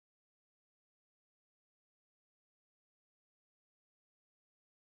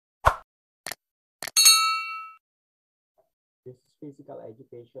This is Physical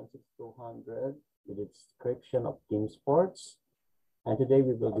Education 6200 with its description of team sports. And today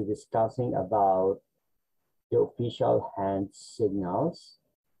we will be discussing about the official hand signals.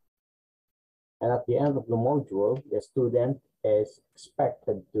 And at the end of the module, the student is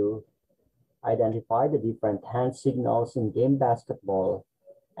expected to identify the different hand signals in game basketball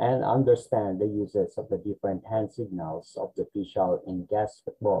and understand the uses of the different hand signals of the official in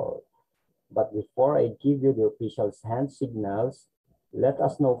basketball. But before I give you the official's hand signals, let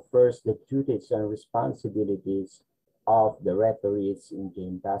us know first the duties and responsibilities of the referees in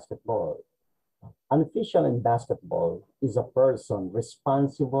game basketball. An official in basketball is a person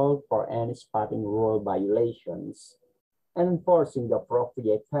responsible for any spotting rule violations and enforcing the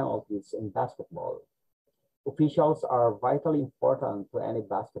appropriate penalties in basketball. Officials are vitally important to any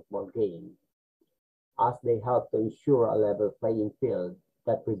basketball game as they help to ensure a level playing field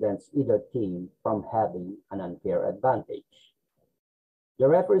that prevents either team from having an unfair advantage. The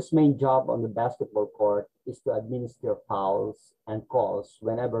referee's main job on the basketball court is to administer fouls and calls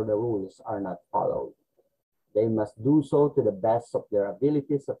whenever the rules are not followed. They must do so to the best of their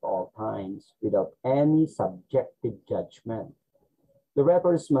abilities at all times without any subjective judgment. The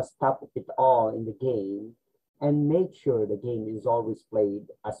referees must stop it all in the game and make sure the game is always played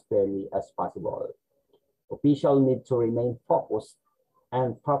as fairly as possible. Officials need to remain focused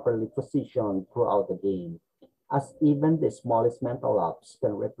and properly positioned throughout the game, as even the smallest mental lapse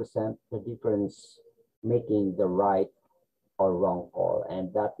can represent the difference making the right or wrong call.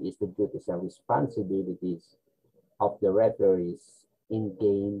 And that is the duties and responsibilities of the referees in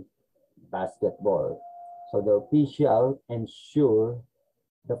game basketball. So the official ensure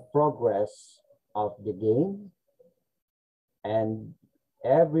the progress of the game and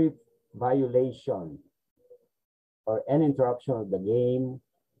every violation or any interruption of the game,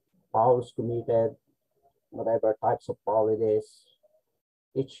 fouls committed, whatever types of foul it is,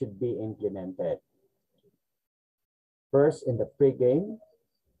 it should be implemented. First, in the pre-game,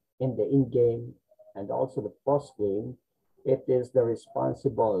 in the in-game, and also the post-game, it is the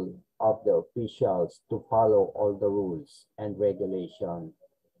responsible of the officials to follow all the rules and regulation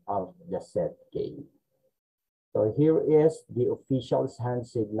of the said game. So here is the official's hand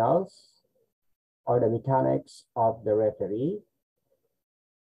signals or the mechanics of the referee.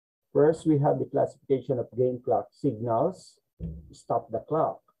 First, we have the classification of game clock signals. Stop the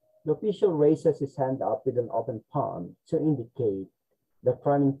clock. The official raises his hand up with an open palm to indicate the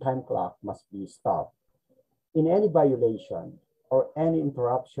running time clock must be stopped. In any violation or any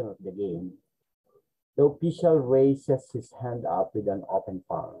interruption of the game, the official raises his hand up with an open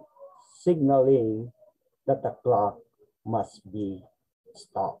palm, signaling that the clock must be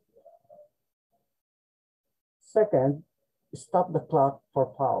stopped. Second, stop the clock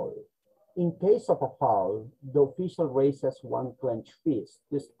for foul. In case of a foul, the official raises one clenched fist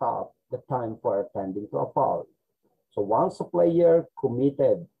to stop the time for attending to a foul. So once a player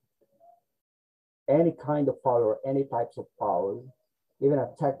committed any kind of foul or any types of foul, even a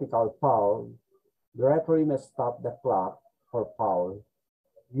technical foul, the referee must stop the clock for foul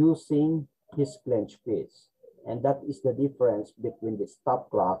using his clenched fist. And that is the difference between the stop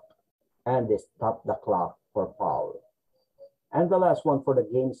clock and the stop the clock for foul. And the last one for the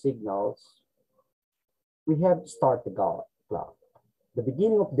game signals, we have start the clock. The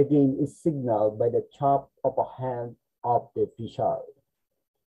beginning of the game is signaled by the chop of a hand of the official.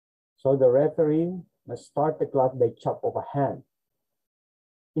 So the referee must start the clock by chop of a hand.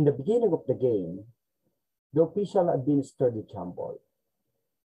 In the beginning of the game, the official administers the jump ball.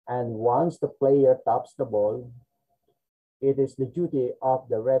 And once the player taps the ball, it is the duty of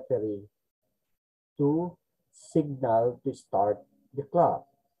the referee to signal to start the clock.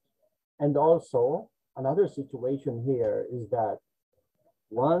 And also, another situation here is that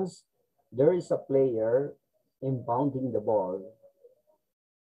once there is a player inbounding the ball,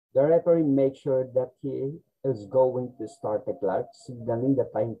 the referee makes sure that he is going to start the clock, signaling the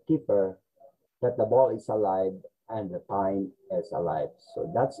timekeeper that the ball is alive and the time is alive.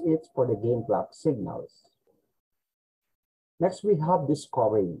 So that's it for the game clock signals. Next, we have the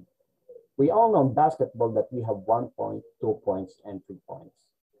scoring. We all know in basketball that we have 1 point, 2 points, and 3 points.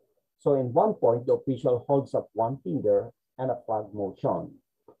 So in 1 point, the official holds up one finger and a flag motion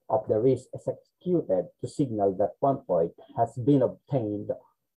of the wrist is executed to signal that 1 point has been obtained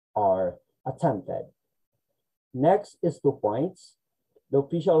or attempted. Next is 2 points. The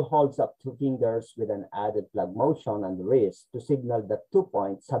official holds up 2 fingers with an added flag motion on the wrist to signal that 2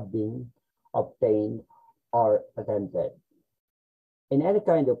 points have been obtained or attempted. In any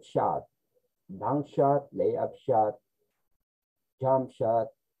kind of shot, dunk shot, layup shot, jump shot,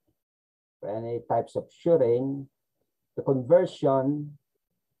 or any types of shooting, The conversion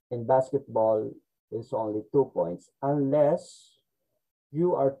in basketball is only 2 points unless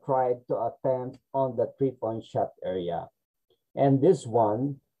you are tried to attempt on the three-point shot area. And this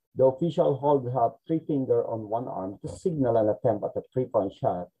one, the official holds up three fingers on one arm to signal an attempt at a three-point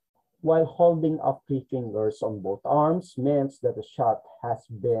shot, while holding up three fingers on both arms means that the shot has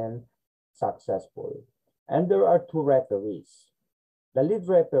been successful. And there are two referees. The lead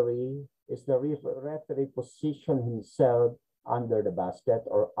referee is the referee position himself under the basket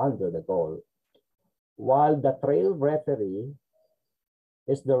or under the goal, while the trail referee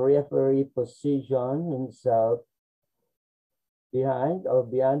is the referee position himself behind or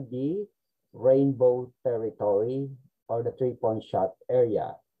beyond the rainbow territory or the three-point shot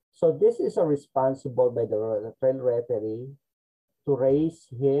area. So this is responsible by the trail referee to raise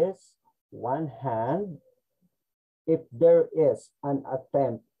his one hand if there is an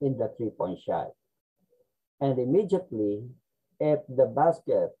attempt in the three-point shot. And immediately, if the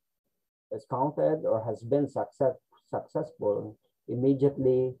basket is counted or has been successful,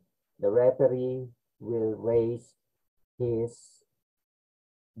 immediately the referee will raise his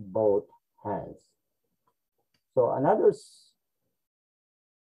both hands. So another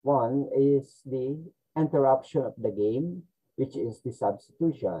one is the interruption of the game, which is the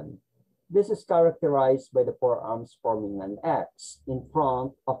substitution. This is characterized by the forearms forming an X in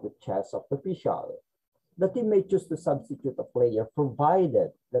front of the chest of the official. The team may choose to substitute a player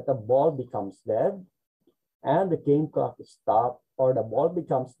provided that the ball becomes dead and the game clock is stopped, or the ball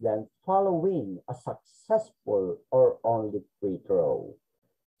becomes dead following a successful or only free throw.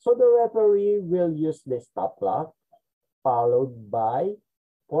 So the referee will use the stop clock followed by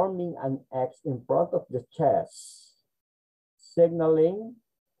forming an X in front of the chest, signaling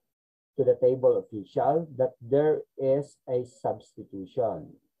to the table official that there is a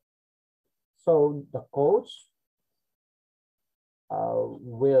substitution. So the coach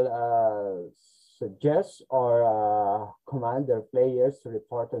will suggest or command their players to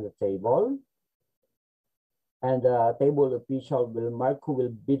report on the table, and the table official will mark who will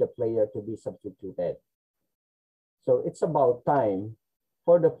be the player to be substituted. So it's about time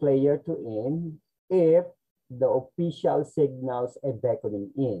for the player to in if the official signals a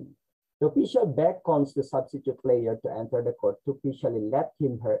beckoning in. The official beckons the substitute player to enter the court to officially let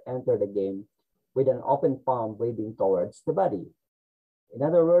him/her enter the game with an open palm waving towards the body. In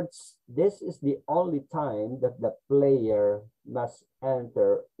other words, this is the only time that the player must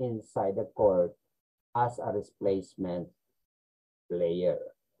enter inside the court as a replacement player.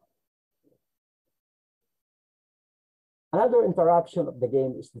 Another interruption of the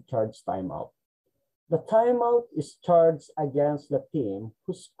game is the charge timeout. The timeout is charged against the team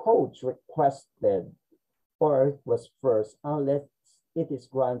whose coach requested or was first unless it is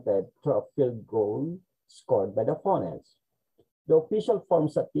granted through a field goal scored by the opponents. The official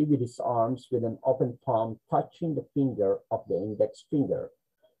forms a T with his arms with an open palm touching the finger of the index finger.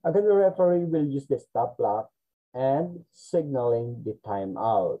 Again, the referee will use the stop clock and signaling the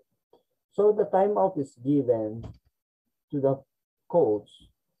timeout. So the timeout is given to the coach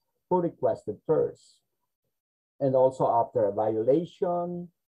who requested first. And also after a violation,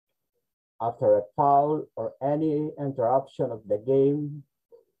 after a foul, or any interruption of the game,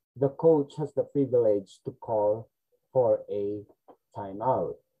 the coach has the privilege to call for a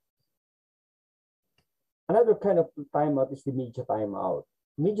timeout. Another kind of timeout is the media timeout.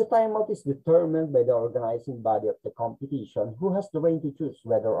 Media timeout is determined by the organizing body of the competition who has the right to choose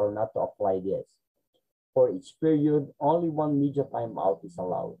whether or not to apply this. For each period, only one media timeout is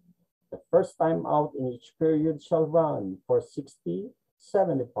allowed. The first timeout in each period shall run for 60,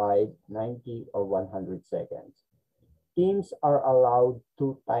 75, 90, or 100 seconds. Teams are allowed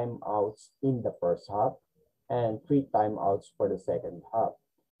 2 timeouts in the first half and 3 timeouts for the second half.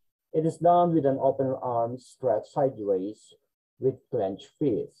 It is done with an open arm stretched sideways with clenched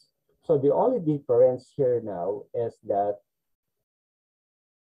fists. So the only difference here now is that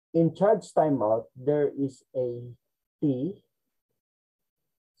in charge timeout, there is a T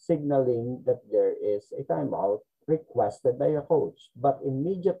signaling that there is a timeout requested by a coach. But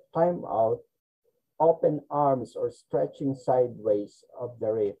immediate timeout, open arms or stretching sideways of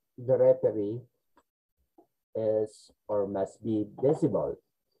the referee is or must be visible.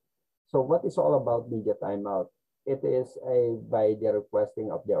 So what is all about media timeout? It is by the requesting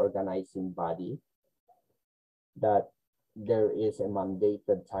of the organizing body that there is a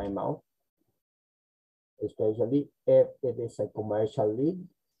mandated timeout, especially if it is a commercial league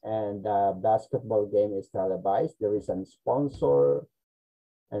and the basketball game is televised. There is a sponsor,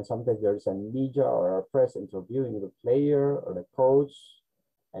 and sometimes there is a media or a press interviewing the player or the coach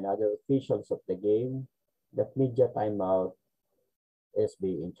and other officials of the game. that media timeout is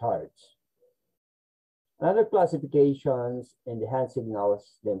being in charge. Another classifications in the hand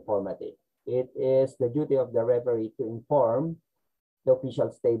signals, the informative. It is the duty of the referee to inform the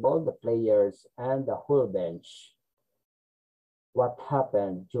officials table, the players, and the whole bench what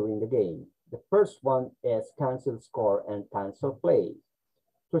happened during the game. The first one is cancel score and cancel play.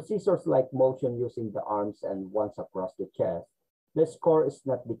 Procedures like motion using the arms and once across the chest, the score is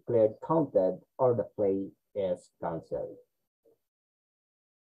not declared counted or the play is canceled.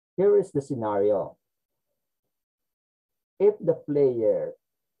 Here is the scenario. If the player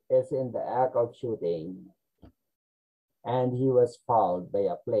is in the act of shooting and he was fouled by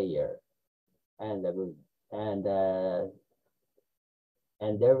a player and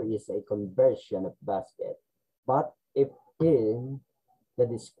there is a conversion of basket, but if in the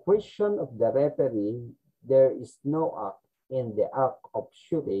discretion of the referee there is no act in the act of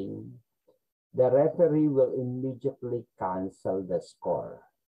shooting, the referee will immediately cancel the score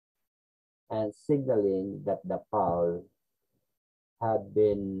and signaling that the foul had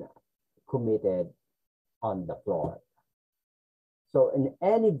been committed on the floor. So in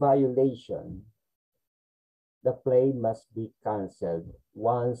any violation, the play must be canceled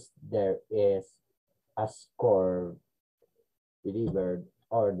once there is a score delivered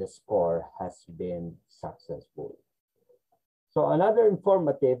or the score has been successful. So another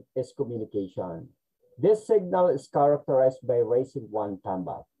informative is communication. This signal is characterized by raising one thumb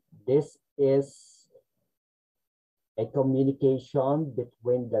up. This is a communication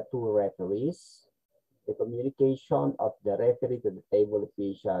between the two referees, the communication of the referee to the table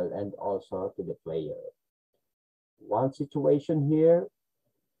official and also to the player. One situation here,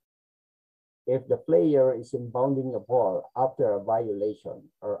 if the player is inbounding a ball after a violation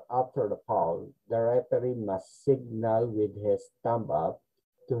or after the foul, the referee must signal with his thumb up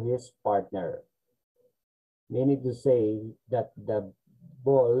to his partner, meaning to say that the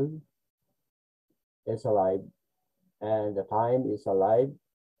ball is alive and the time is alive.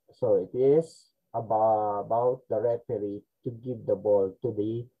 So it is about the referee to give the ball to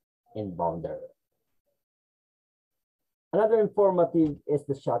the inbounder. Another informative is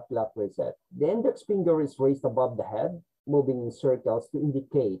the shot clock reset. The index finger is raised above the head, moving in circles to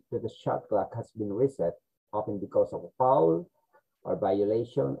indicate that the shot clock has been reset, often because of a foul or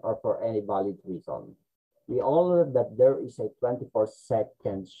violation or for any valid reason. We all know that there is a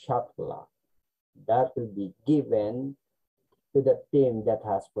 24-second shot clock that will be given to the team that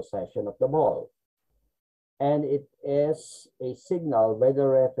has possession of the ball. And it is a signal by the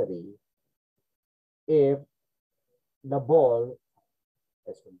referee if the ball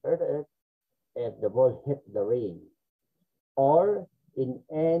is converted, if the ball hit the ring, or in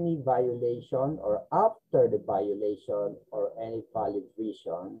any violation or after the violation or any valid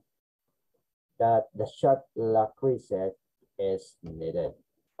reason that the shot clock reset is needed.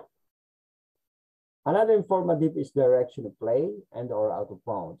 Another informative is direction of play and or out of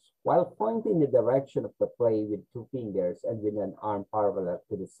bounds. While pointing the direction of the play with two fingers and with an arm parallel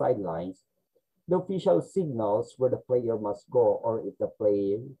to the sidelines, the official signals where the player must go or if the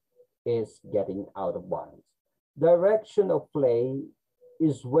play is getting out of bounds. Direction of play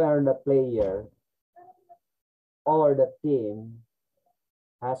is where the player or the team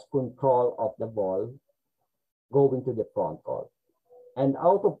has control of the ball going to the front court. And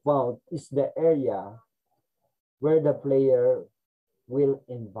out of bounds is the area where the player will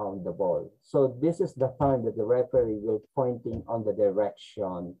inbound the ball. So this is the time that the referee will pointing on the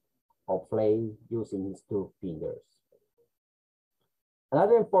direction of play using his two fingers.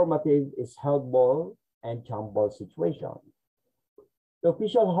 Another informative is held ball and jump ball situation. The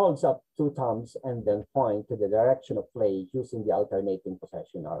official holds up two thumbs and then point to the direction of play using the alternating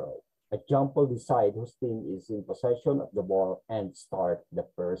possession arrow. A jump ball decides whose team is in possession of the ball and start the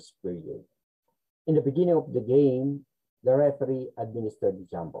first period. In the beginning of the game, the referee administered the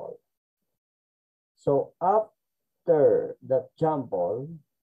jump ball. So after the jump ball,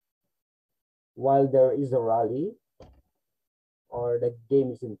 while there is a rally or the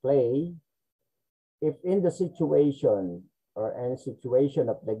game is in play, if in the situation or any situation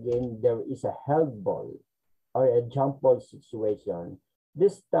of the game there is a held ball or a jump ball situation,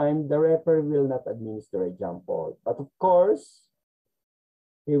 this time the referee will not administer a jump ball. But of course,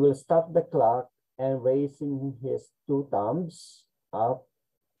 he will stop the clock and raising his two thumbs up.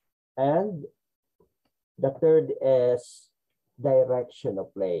 And the third is direction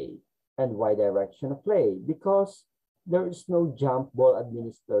of play. And why direction of play? Because there is no jump ball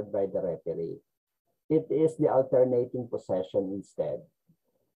administered by the referee. It is the alternating possession instead.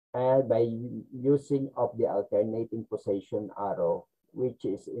 And by using of the alternating possession arrow, which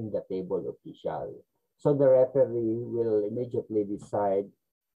is in the table official. So the referee will immediately decide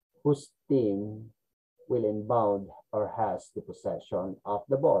whose team will inbound or has the possession of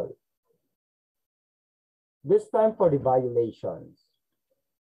the ball. This time for the violations.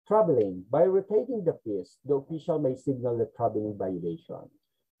 Traveling. By rotating the fist, the official may signal the traveling violation.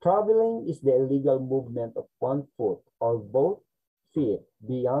 Traveling is the illegal movement of one foot or both feet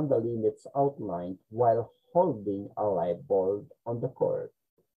beyond the limits outlined while holding a live ball on the court.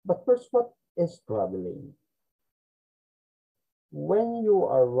 But first, what is traveling? When you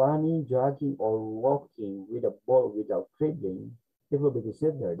are running, jogging, or walking with a ball without dribbling, it will be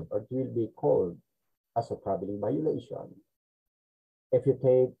considered or it will be called as a traveling violation. If you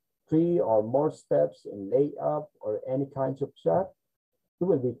take 3 or more steps in layup or any kinds of shot, it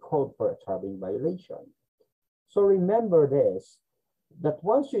will be called for a traveling violation. So remember this, that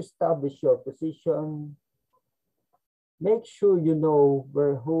once you establish your position, make sure you know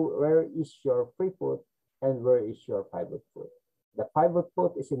where is your free foot and where is your pivot foot. The pivot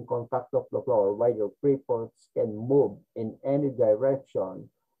foot is in contact of the floor while your free foot can move in any direction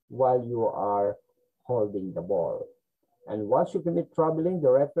while you are holding the ball. And once you commit traveling,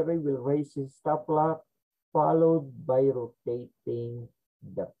 the referee will raise his stop clock followed by rotating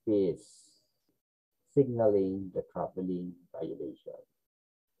the fist, signaling the traveling violation.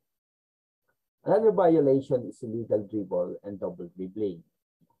 Another violation is illegal dribble and double dribbling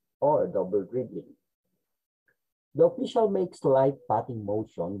or double dribbling. The official makes light patting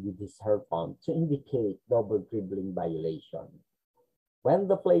motion with his her palm to indicate double dribbling violation. When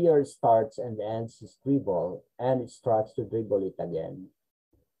the player starts and ends his dribble and starts to dribble it again,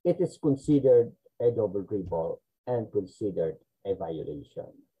 it is considered a double dribble and considered a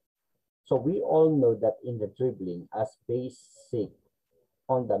violation. So we all know that in the dribbling, as basic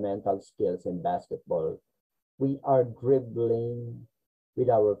fundamental skills in basketball, we are dribbling with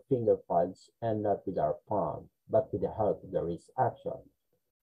our finger pads and not with our palm, but with the help of the wrist action.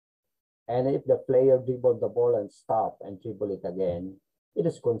 And if the player dribbled the ball and stop and dribble it again, it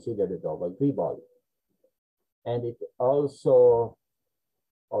is considered a double dribble. And it also,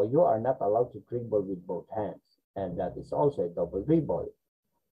 or you are not allowed to dribble with both hands, and that is also a double dribble.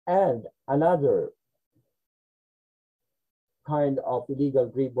 And another kind of illegal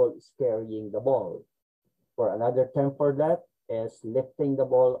dribble is carrying the ball. For another term for that is lifting the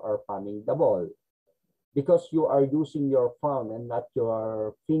ball or palming the ball. Because you are using your palm and not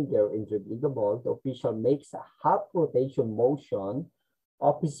your finger in dribbling the ball, the official makes a half rotation motion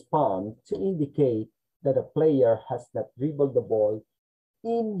of his palm to indicate that the player has not dribbled the ball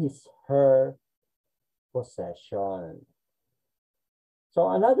in his her possession. So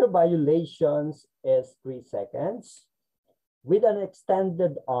another violation is 3 seconds. With an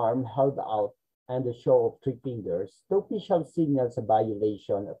extended arm held out and the show of 3 fingers, the official signals a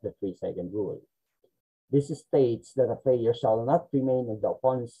violation of the 3-second rule. This states that a player shall not remain in the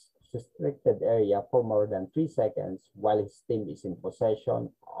opponent's restricted area for more than 3 seconds while his team is in possession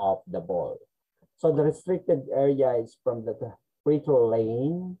of the ball. So the restricted area is from the free throw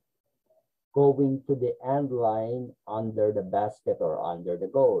lane going to the end line under the basket or under the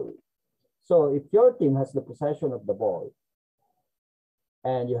goal. So if your team has the possession of the ball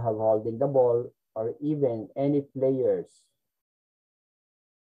and you have holding the ball, or even any players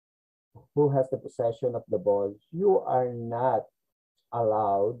who has the possession of the ball, you are not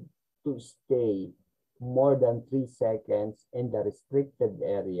allowed to stay more than 3 seconds in the restricted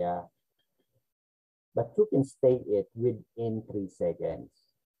area, but you can stay it within 3 seconds.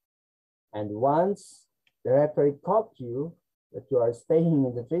 And once the referee caught you that you are staying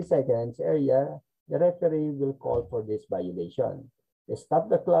in the 3 seconds area, the referee will call for this violation. They stop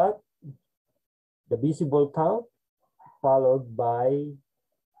the clock, the visible count, followed by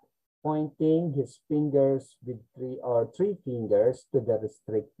pointing his fingers with 3 fingers to the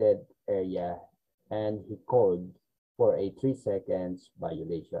restricted area, and he called for a 3 seconds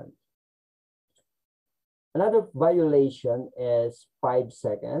violation. Another violation is 5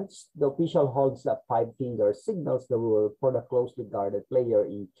 seconds. The official holds up 5 fingers, signals the rule for the closely guarded player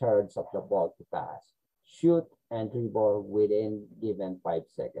in charge of the ball to pass, shoot, and dribble within given 5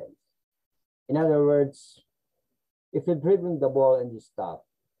 seconds. In other words, if you're dribbling the ball and you stop,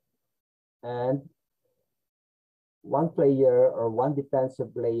 and one player or one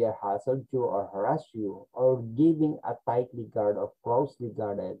defensive player hassled you or harassed you or giving a tightly guard or closely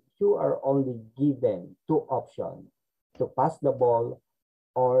guarded, you are only given 2 options: to pass the ball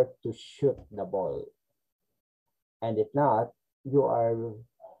or to shoot the ball. And if not, you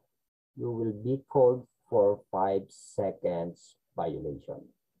will be called for 5 seconds violation.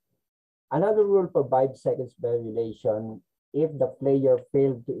 Another rule for 5 seconds violation If the player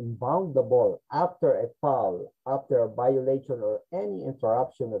failed to inbound the ball after a foul, after a violation, or any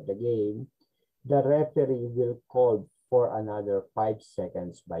interruption of the game, the referee will call for another 5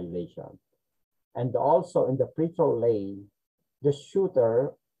 seconds violation. And also in the free throw lane, the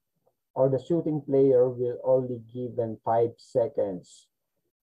shooter or the shooting player will only given 5 seconds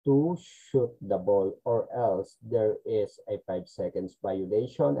to shoot the ball, or else there is a 5 seconds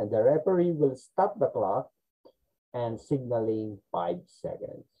violation and the referee will stop the clock and signaling 5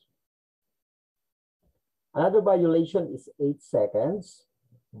 seconds. Another violation is 8 seconds.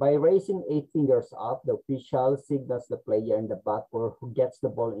 By raising 8 fingers up, the official signals the player in the backcourt who gets the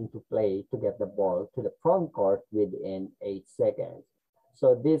ball into play to get the ball to the front court within 8 seconds.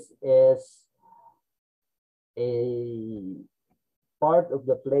 So this is a part of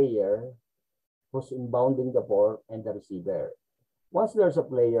the player who's inbounding the ball and the receiver. Once there's a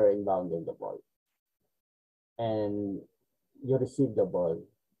player inbounding the ball and you receive the ball,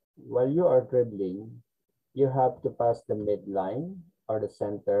 while you are dribbling, you have to pass the midline or the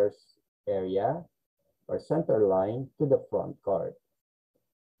center's area or center line to the front court.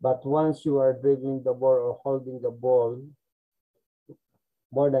 But once you are dribbling the ball or holding the ball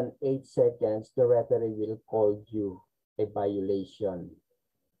more than 8 seconds, the referee will call you a violation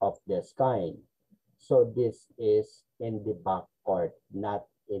of this kind. So this is in the back court, not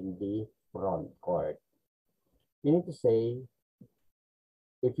in the front court. Meaning to say,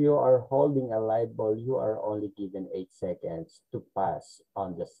 if you are holding a live ball, you are only given 8 seconds to pass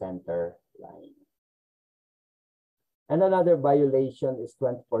on the center line. And another violation is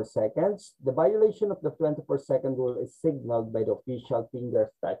 24 seconds. The violation of the 24-second rule is signaled by the official fingers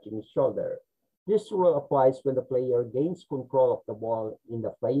touching his shoulder. This rule applies when the player gains control of the ball in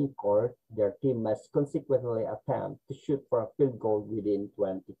the playing court. Their team must consequently attempt to shoot for a field goal within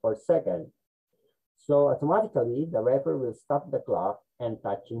 24 seconds. So automatically, the referee will stop the clock and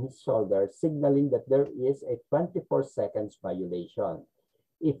touching his shoulder, signaling that there is a 24 seconds violation.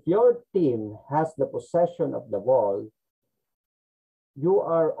 If your team has the possession of the ball, you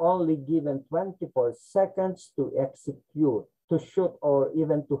are only given 24 seconds to execute, to shoot, or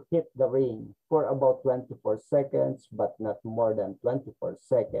even to hit the ring for about 24 seconds, but not more than 24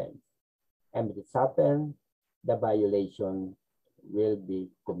 seconds. And if it's happened, the violation will be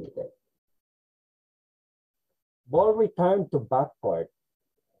committed. Ball returned to backcourt.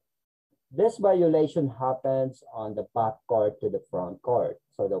 This violation happens on the backcourt to the front court.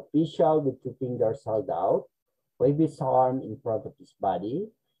 So the official with 2 fingers held out, wave his arm in front of his body,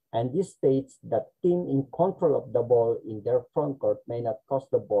 and this states that team in control of the ball in their front court may not cause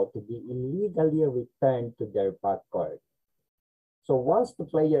the ball to be illegally returned to their backcourt. So once the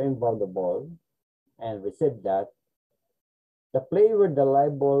player inbound the ball and receive that, the player with the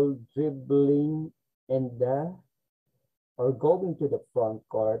live ball dribbling in the or going to the front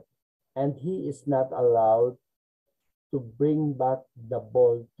court, and he is not allowed to bring back the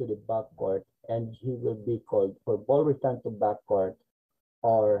ball to the backcourt, and he will be called for ball return to backcourt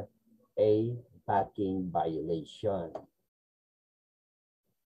or a backing violation.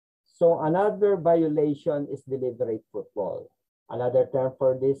 So another violation is deliberate football. Another term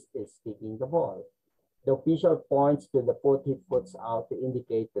for this is kicking the ball. The official points to the foot he puts out to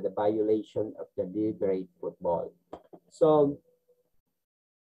indicate the violation of the deliberate football. So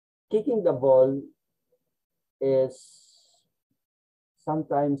kicking the ball is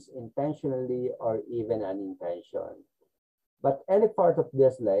sometimes intentionally or even unintentional. But any part of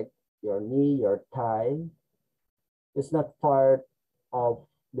this leg, your knee, your thigh, is not part of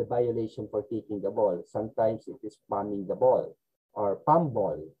the violation for kicking the ball. Sometimes it is palming the ball or palm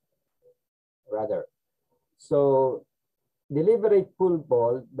ball, rather. So deliberate pull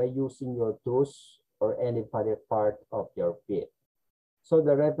ball by using your toes or any other part of your feet. So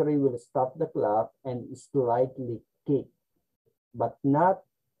the referee will stop the clock and slightly kick, but not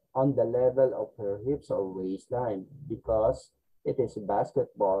on the level of her hips or waistline, because it is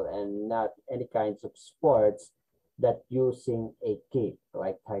basketball and not any kinds of sports that using a kick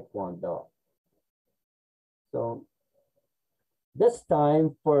like taekwondo. So this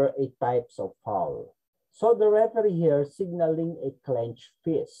time for a types of foul. So the referee here signaling a clenched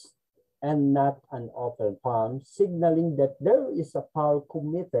fist and not an open palm, signaling that there is a foul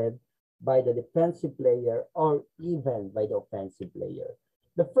committed by the defensive player or even by the offensive player.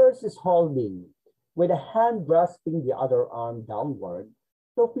 The first is holding. With a hand grasping the other arm downward,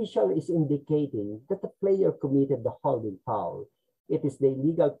 the official is indicating that the player committed the holding foul. It is the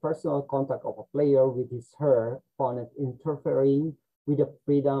illegal personal contact of a player with his or her opponent interfering with the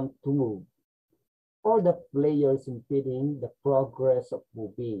freedom to move, or the player is impeding the progress of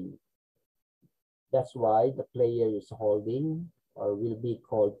moving. That's why the player is holding or will be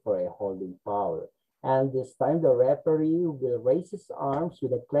called for a holding foul. And this time the referee will raise his arms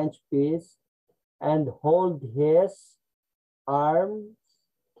with a clenched fist and hold his arms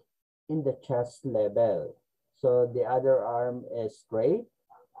in the chest level. So the other arm is straight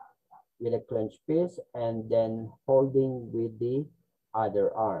with a clenched fist and then holding with the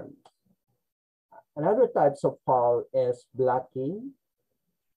other arm. Another types of foul is blocking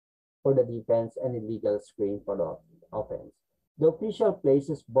for the defense and illegal screen for the offense. The official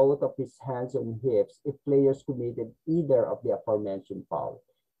places both of his hands on hips if players committed either of the aforementioned foul.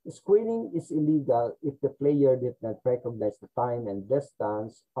 Screening is illegal if the player did not recognize the time and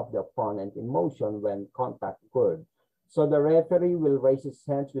distance of the opponent in motion when contact occurred. So the referee will raise his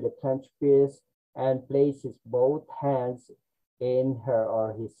hands with a clenched fist and place his both hands in her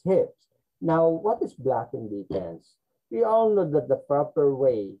or his hips. Now, what is blocking defense? We all know that the proper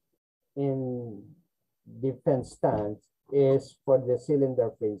way in defense stance is for the cylinder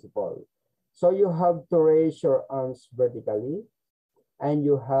principle. So you have to raise your arms vertically and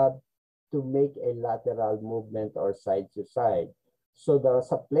you have to make a lateral movement or side to side. So that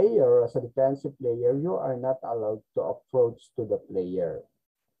as a player, as a defensive player, you are not allowed to approach to the player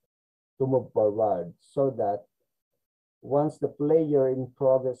to move forward so that once the player in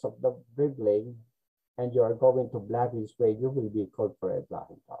progress of the dribbling and you are going to block his way, you will be called for a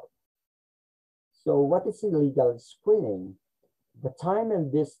blocking foul. So what is illegal screening? The time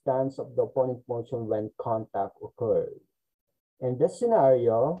and distance of the opponent motion when contact occurs. In this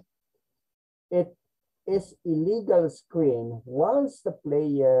scenario, it is illegal screen once the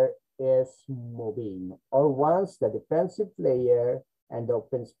player is moving or once the defensive player and the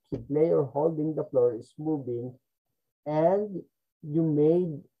offensive player holding the floor is moving and you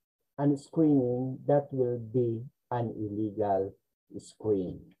made a screening, that will be an illegal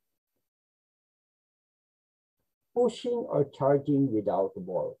screen. Pushing or charging without the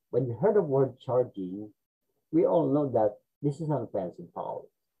ball. When you heard the word charging, we all know that this is an offensive foul,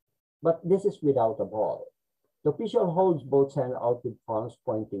 but this is without a ball. The official holds both hands out with palms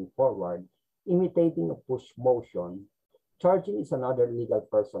pointing forward, imitating a push motion. Charging is another illegal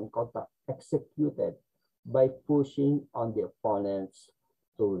person contact executed by pushing on the opponent's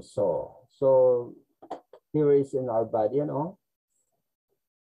torso. So here is in our body, you know.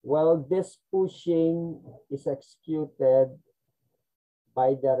 Well, this pushing is executed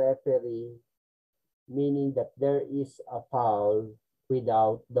by the referee, meaning that there is a foul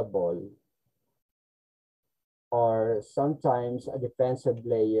without the ball. Or sometimes a defensive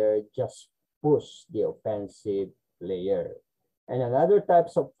player just push the offensive player. And another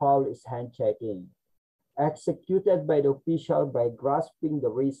types of foul is hand checking, executed by the official by grasping the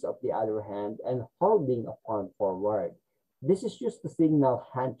wrist of the other hand and holding a palm forward. This is used to signal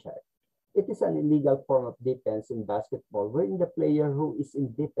hand check. It is an illegal form of defense in basketball wherein the player who is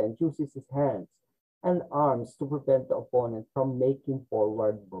in defense uses his hands and arms to prevent the opponent from making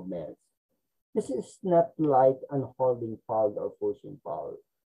forward movements. This is not like an holding foul or pushing foul,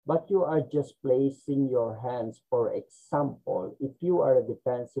 but you are just placing your hands. For example, if you are a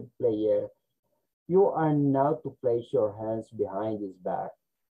defensive player, you are now to place your hands behind his back.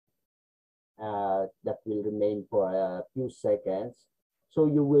 That will remain for a few seconds. So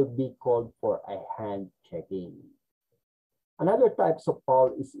you will be called for a hand checking. Another types of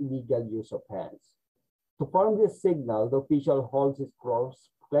foul is illegal use of hands. To form this signal, the official holds his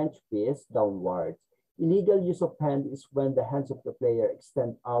clenched fist downwards. Illegal use of hand is when the hands of the player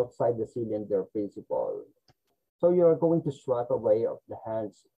extend outside the cylinder principle. So you're going to swat away of the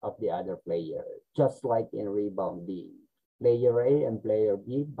hands of the other player, just like in rebounding. Player A and player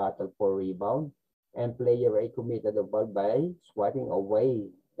B battle for rebound, and player A committed the ball by swatting away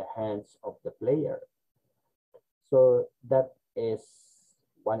the hands of the player. So that is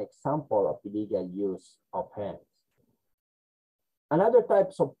one example of illegal use of hands. Another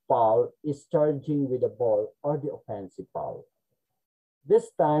types of foul is charging with the ball or the offensive foul. This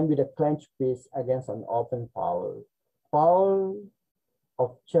time with a clenched fist against an open foul. Foul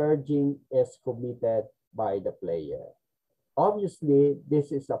of charging is committed by the player. Obviously,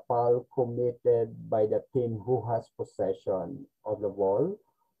 this is a foul committed by the team who has possession of the ball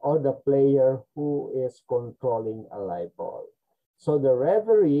or the player who is controlling a live ball. So the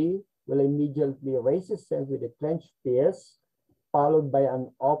referee will immediately raise his hand with a clenched fist, followed by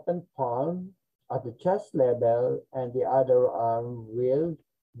an open palm at the chest level, and the other arm will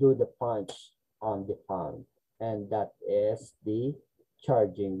do the punch on the palm. And that is the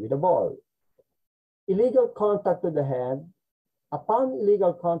charging with the ball. Illegal contact to the hand. Upon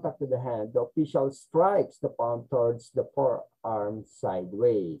illegal contact to the hand, the official strikes the palm towards the forearm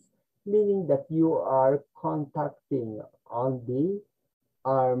sideways. meaning that you are contacting on the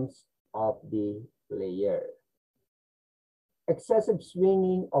arms of the player. Excessive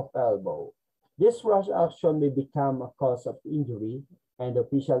swinging of elbow. This rush action may become a cause of injury, and the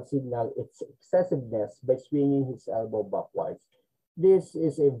official signal its excessiveness by swinging his elbow backwards. This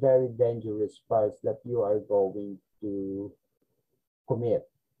is a very dangerous pass that you are going to commit.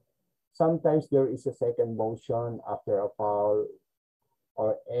 Sometimes there is a second motion after a foul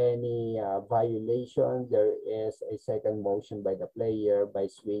or any violation. There is a second motion by the player by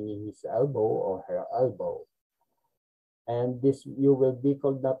swinging his elbow or her elbow. And this you will be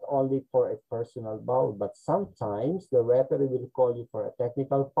called not only for a personal foul, but sometimes the referee will call you for a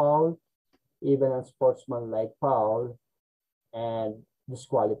technical foul, even a sportsmanlike foul, and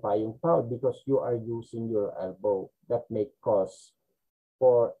disqualifying foul because you are using your elbow. That may cause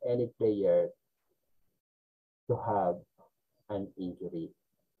for any player to have an injury.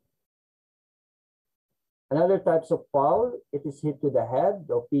 Another types of foul, it is hit to the head.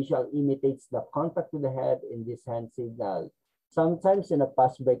 The official imitates the contact to the head in this hand signal. Sometimes in a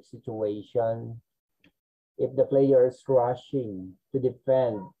pass break situation, if the player is rushing to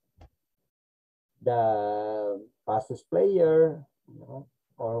defend the passes player,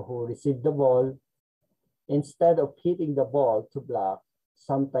 or who received the ball, instead of hitting the ball to block,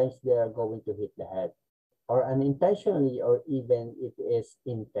 sometimes they are going to hit the head, or unintentionally, or even it is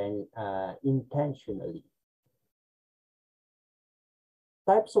intentionally.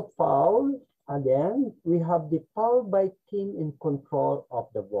 Types of foul, again, we have the foul by team in control of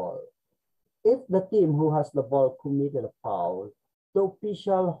the ball. If the team who has the ball committed a foul, the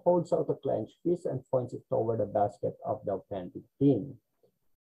official holds out a clenched fist and points it toward the basket of the offending team.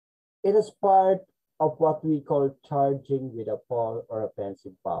 It is part of what we call charging with a foul or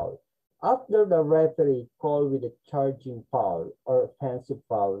offensive foul. After the referee called with a charging foul or offensive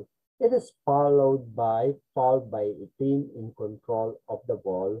foul, it is followed by foul by a team in control of the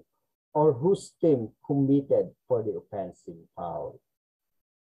ball or whose team committed for the offensive foul.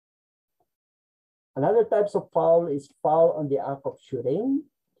 Another types of foul is foul on the act of shooting.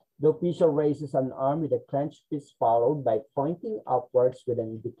 The official raises an arm with a clenched fist followed by pointing upwards with an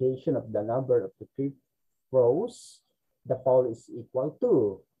indication of the number of the free throws the foul is equal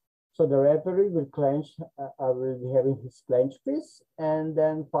to. So the referee will will be having his clenched fist and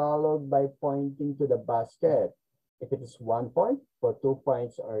then followed by pointing to the basket. If it is 1 point, for 2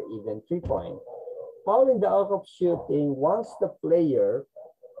 points, or even 3 points. Foul in the act of shooting, once the player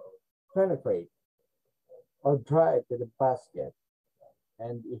penetrates or drive to the basket,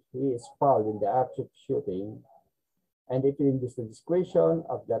 and if he is fouled in the act of shooting, and if it is the discretion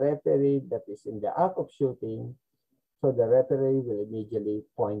of the referee that is in the act of shooting, so the referee will immediately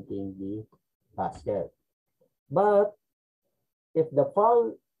pointing the basket. But if the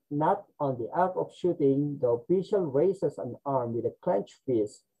foul not on the act of shooting, the official raises an arm with a clenched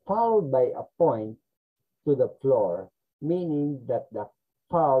fist, followed by a point to the floor, meaning that the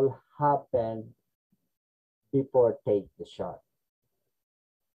foul happened before take the shot.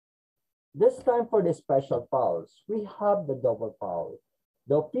 This time for the special fouls, we have the double foul.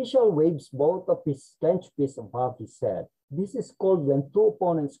 The official waves both of his clenched fists above his head. This is called when two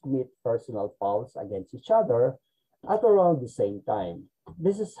opponents commit personal fouls against each other at around the same time.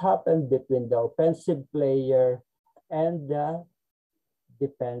 This has happened between the offensive player and the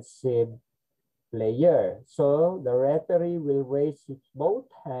defensive player. So the referee will raise both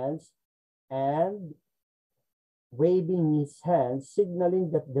hands and waving his hands,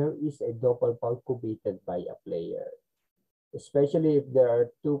 signaling that there is a double foul committed by a player. Especially if there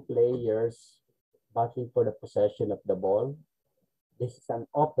are two players battling for the possession of the ball. This is an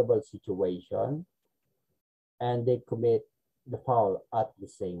off-the-ball situation, and they commit the foul at the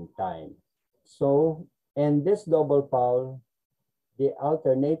same time. So, in this double foul, the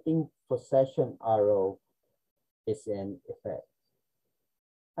alternating possession arrow is in effect.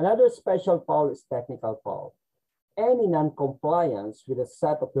 Another special foul is technical foul. Any non-compliance with a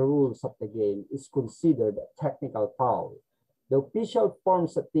set of the rules of the game is considered a technical foul. The official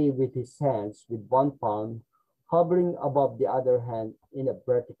forms a T with his hands with one palm hovering above the other hand in a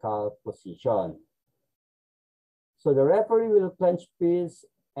vertical position. So the referee will clench fists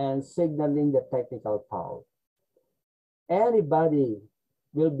and signaling the technical foul. Anybody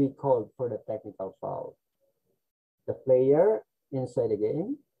will be called for the technical foul. The player inside the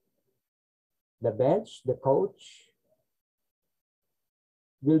game, the bench, the coach,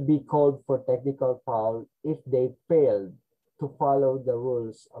 will be called for technical foul if they failed to follow the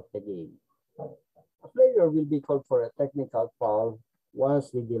rules of the game. A player will be called for a technical foul once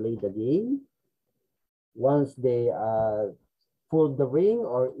they delay the game, once they pull the ring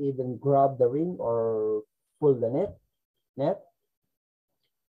or even grab the ring or pull the net.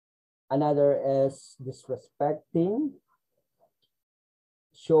 Another is disrespecting,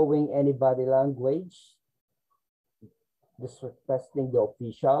 showing any body language, disrespecting the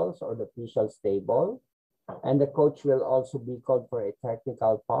officials or the officials table. And the coach will also be called for a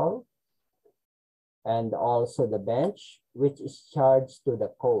technical foul. And also the bench, which is charged to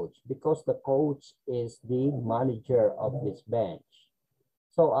the coach because the coach is the manager of this bench.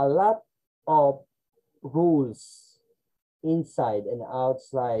 So a lot of rules inside and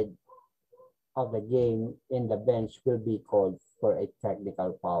outside of the game in the bench will be called for a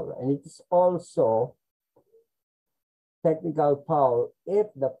technical foul. And it is also technical foul if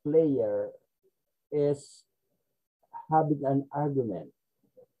the player is having an argument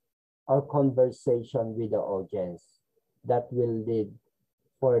or conversation with the audience that will lead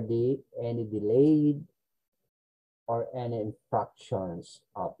for any delayed or any infractions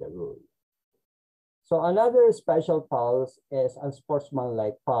of the rule. So another special fouls is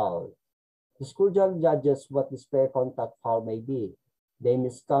unsportsmanlike foul. The school judges what this player contact foul may be. They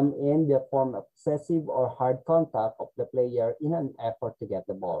must come in the form of excessive or hard contact of the player in an effort to get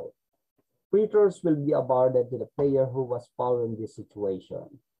the ball. Free throws will be awarded to the player who was fouled in this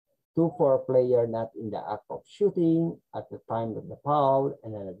situation. 2 for a player not in the act of shooting at the time of the foul,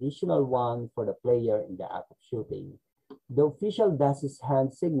 and an additional 1 for the player in the act of shooting. The official does his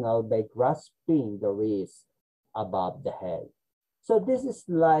hand signal by grasping the wrist above the head. So this is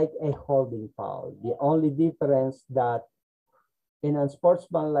like a holding foul. The only difference that in a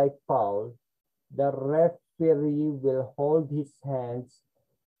unsportsmanlike foul, the referee will hold his hands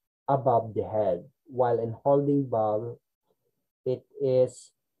above the head, while in holding ball, it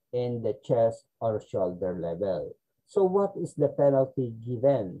is in the chest or shoulder level. So what is the penalty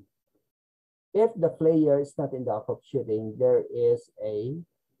given? If the player is not in the act of shooting, there is a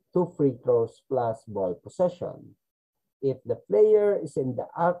 2 free throws plus ball possession. If the player is in the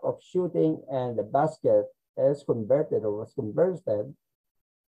act of shooting and the basket is converted or was converted,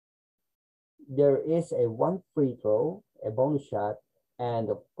 there is a 1 free throw, a bonus shot, and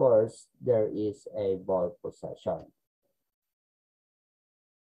of course, there is a ball possession.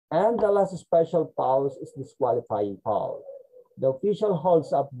 And the last special foul is disqualifying foul. The official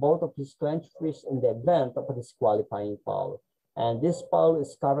holds up both of his clenched fists in the event of a disqualifying foul. And this foul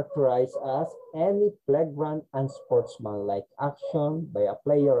is characterized as any flagrant unsportsmanlike action by a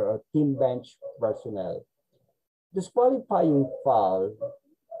player or team bench personnel. Disqualifying foul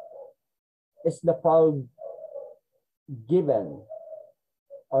is the foul given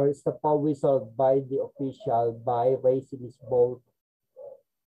or is the foul whistled by the official by raising his both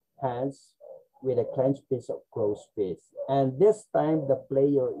hands with a clenched fist or closed fist. And this time the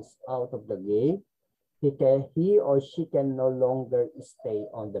player is out of the game. He or she can no longer stay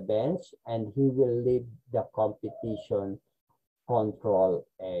on the bench and he will leave the competition control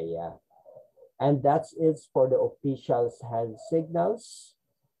area. And that's it for the officials' hand signals.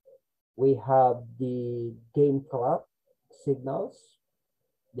 We have the game clock signals,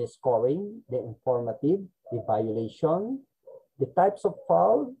 the scoring, the informative, the violation, the types of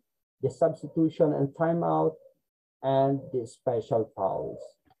foul, the substitution and timeout, and the special fouls.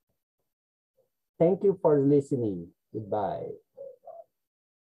 Thank you for listening. Goodbye.